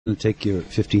Going to take your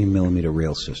 15mm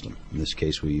rail system. In this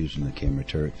case, we're using the camera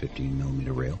turret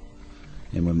 15mm rail,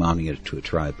 and we're mounting it to a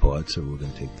tripod. So we're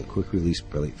going to take the quick release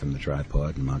plate from the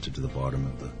tripod and mount it to the bottom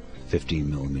of the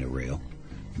 15mm rail,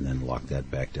 and then lock that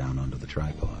back down onto the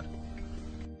tripod.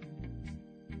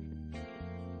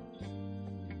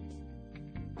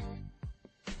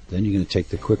 Then you're going to take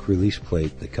the quick release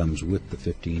plate that comes with the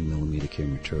 15mm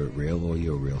camera turret rail or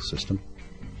your rail system,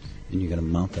 and you're going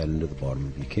to mount that into the bottom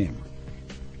of your camera.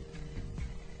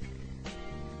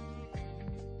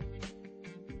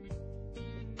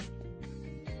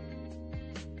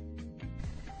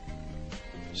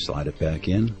 Slide it back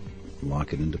in,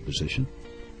 lock it into position.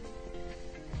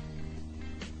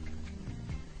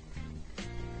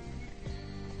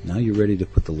 Now you're ready to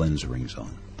put the lens rings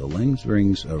on. The lens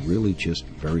rings are really just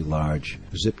very large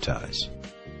zip ties.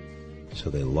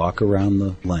 So they lock around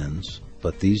the lens,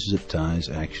 but these zip ties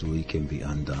actually can be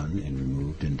undone and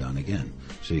removed and done again.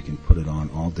 So you can put it on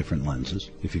all different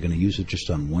lenses. If you're going to use it just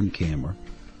on one camera,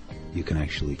 you can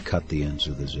actually cut the ends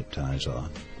of the zip ties off.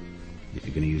 If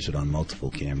you're going to use it on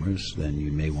multiple cameras, then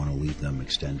you may want to leave them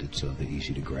extended so they're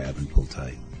easy to grab and pull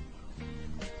tight.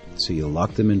 So you'll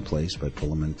lock them in place by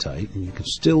pulling them in tight, and you can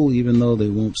still, even though they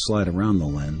won't slide around the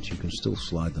lens, you can still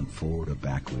slide them forward or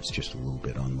backwards just a little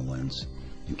bit on the lens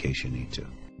in case you need to.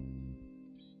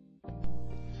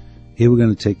 Here we're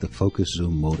going to take the focus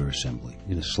zoom motor assembly.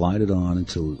 You're going to slide it on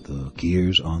until the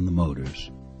gears on the motors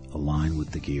align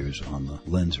with the gears on the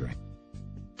lens ring.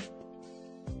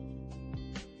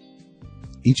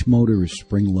 Each motor is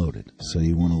spring-loaded, so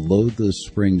you want to load the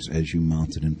springs as you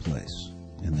mount it in place,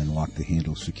 and then lock the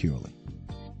handle securely.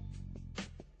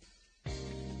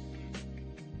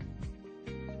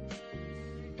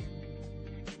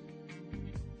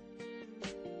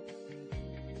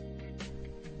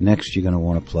 Next, you're going to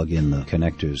want to plug in the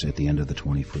connectors at the end of the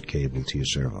 20-foot cable to your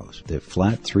servos. They're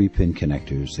flat 3-pin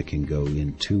connectors that can go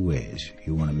in two ways.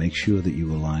 You want to make sure that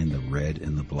you align the red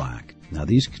and the black. Now,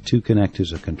 these two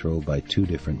connectors are controlled by two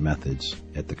different methods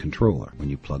at the controller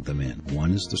when you plug them in.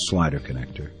 One is the slider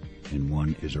connector, and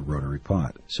one is a rotary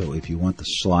pot. So if you want the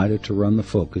slider to run the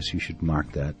focus, you should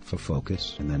mark that for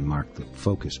focus, and then mark the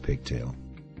focus pigtail.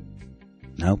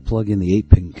 Now plug in the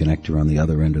 8-pin connector on the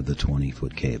other end of the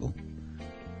 20-foot cable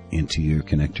into your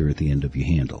connector at the end of your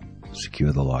handle.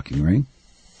 Secure the locking ring.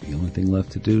 The only thing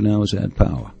left to do now is add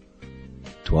power.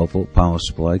 12-volt power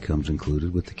supply comes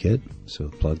included with the kit, so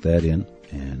plug that in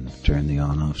and turn the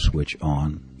on-off switch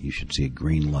on. You should see a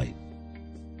green light.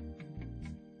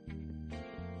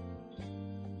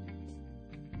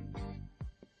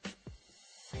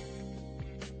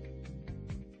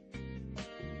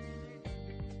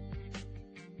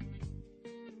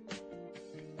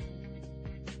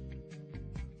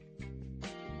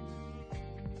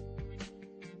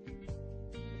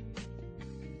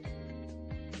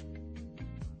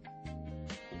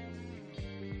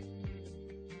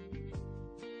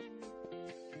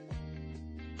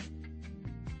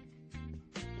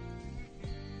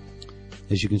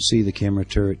 As you can see, the camera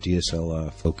turret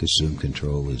DSLR focus zoom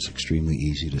control is extremely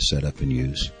easy to set up and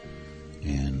use,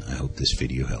 and I hope this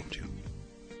video helped you.